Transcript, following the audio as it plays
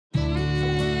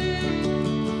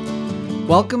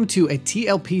Welcome to a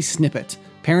TLP Snippet,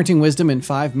 Parenting Wisdom in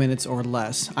 5 minutes or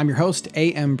less. I'm your host,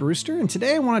 A.M. Brewster, and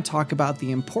today I want to talk about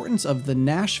the importance of the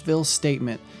Nashville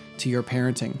Statement to your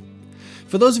parenting.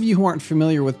 For those of you who aren't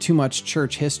familiar with too much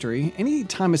church history, any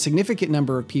time a significant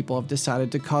number of people have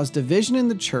decided to cause division in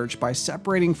the church by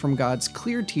separating from God's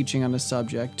clear teaching on a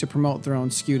subject to promote their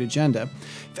own skewed agenda,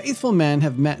 faithful men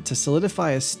have met to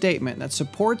solidify a statement that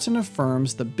supports and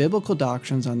affirms the biblical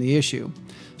doctrines on the issue.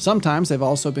 Sometimes they've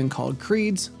also been called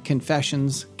creeds,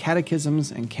 confessions,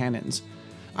 catechisms, and canons.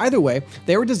 Either way,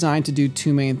 they were designed to do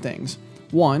two main things.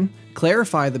 1,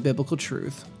 clarify the biblical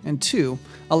truth, and 2,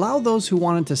 allow those who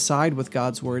wanted to side with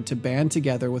God's word to band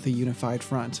together with a unified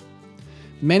front.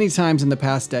 Many times in the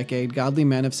past decade, godly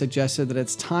men have suggested that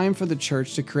it's time for the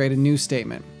church to create a new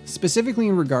statement, specifically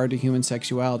in regard to human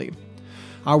sexuality.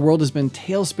 Our world has been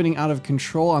tail-spinning out of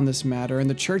control on this matter, and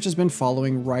the church has been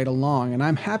following right along, and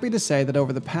I'm happy to say that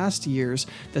over the past years,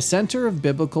 the Center of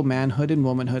Biblical Manhood and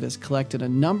Womanhood has collected a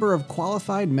number of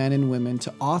qualified men and women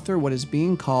to author what is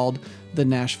being called the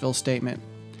Nashville Statement.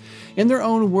 In their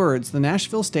own words, the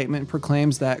Nashville Statement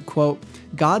proclaims that, quote,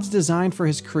 God's design for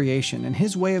his creation and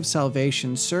his way of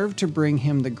salvation serve to bring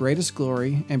him the greatest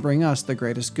glory and bring us the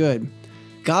greatest good.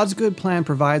 God's good plan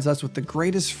provides us with the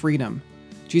greatest freedom.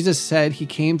 Jesus said he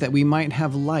came that we might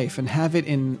have life and have it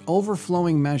in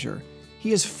overflowing measure.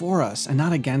 He is for us and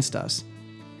not against us.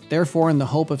 Therefore, in the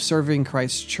hope of serving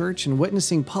Christ's church and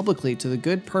witnessing publicly to the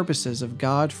good purposes of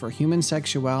God for human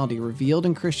sexuality revealed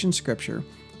in Christian scripture,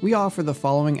 we offer the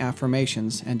following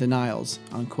affirmations and denials,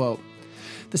 unquote.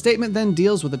 The statement then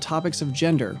deals with the topics of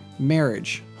gender,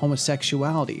 marriage,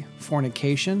 homosexuality,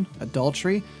 fornication,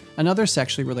 adultery, and other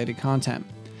sexually related content.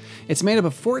 It's made up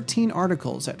of 14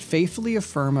 articles that faithfully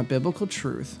affirm a biblical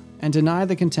truth and deny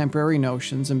the contemporary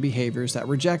notions and behaviors that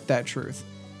reject that truth.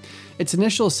 Its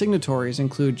initial signatories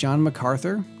include John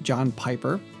MacArthur, John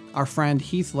Piper, our friend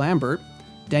Heath Lambert,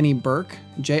 Denny Burke,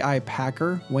 J.I.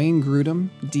 Packer, Wayne Grudem,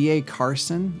 D.A.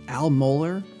 Carson, Al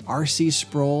Mohler, R.C.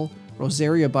 Sproul,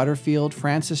 Rosaria Butterfield,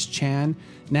 Francis Chan,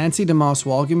 Nancy DeMoss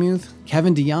Wolgemuth,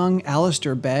 Kevin DeYoung,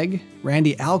 Alistair Begg,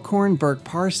 Randy Alcorn, Burke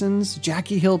Parsons,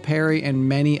 Jackie Hill Perry, and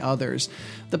many others.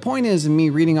 The point is, in me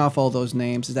reading off all those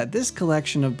names, is that this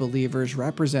collection of believers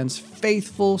represents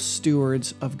faithful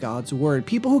stewards of God's word,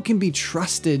 people who can be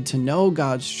trusted to know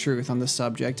God's truth on the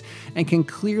subject and can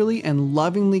clearly and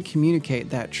lovingly communicate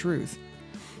that truth.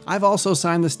 I've also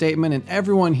signed the statement, and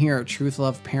everyone here at Truth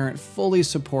Love Parent fully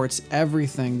supports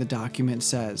everything the document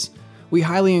says. We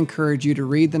highly encourage you to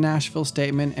read the Nashville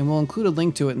Statement, and we'll include a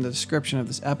link to it in the description of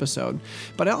this episode.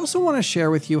 But I also want to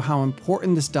share with you how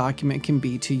important this document can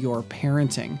be to your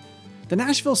parenting. The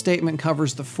Nashville Statement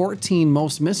covers the 14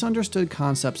 most misunderstood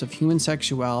concepts of human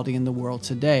sexuality in the world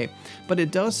today, but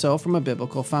it does so from a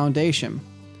biblical foundation.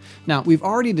 Now, we've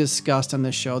already discussed on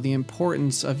this show the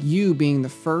importance of you being the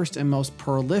first and most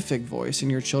prolific voice in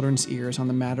your children's ears on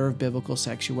the matter of biblical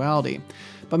sexuality,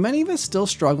 but many of us still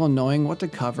struggle knowing what to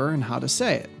cover and how to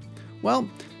say it. Well,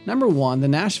 number one, the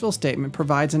Nashville Statement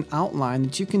provides an outline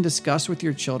that you can discuss with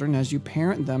your children as you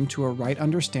parent them to a right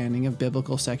understanding of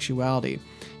biblical sexuality.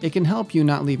 It can help you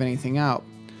not leave anything out.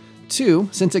 2,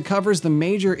 since it covers the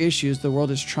major issues the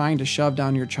world is trying to shove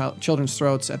down your children's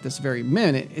throats at this very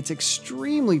minute, it's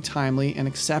extremely timely and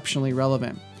exceptionally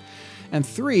relevant. And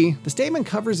 3, the statement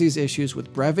covers these issues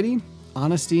with brevity,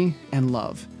 honesty, and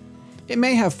love. It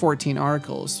may have 14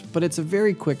 articles, but it's a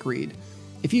very quick read.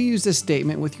 If you use this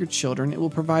statement with your children, it will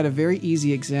provide a very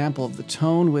easy example of the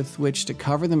tone with which to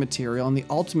cover the material and the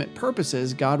ultimate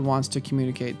purposes God wants to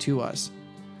communicate to us.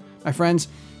 My friends,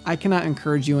 I cannot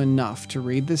encourage you enough to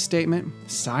read this statement,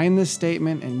 sign this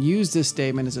statement, and use this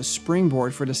statement as a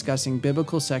springboard for discussing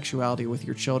biblical sexuality with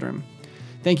your children.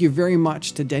 Thank you very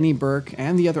much to Denny Burke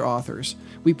and the other authors.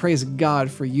 We praise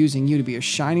God for using you to be a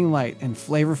shining light and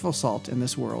flavorful salt in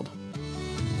this world.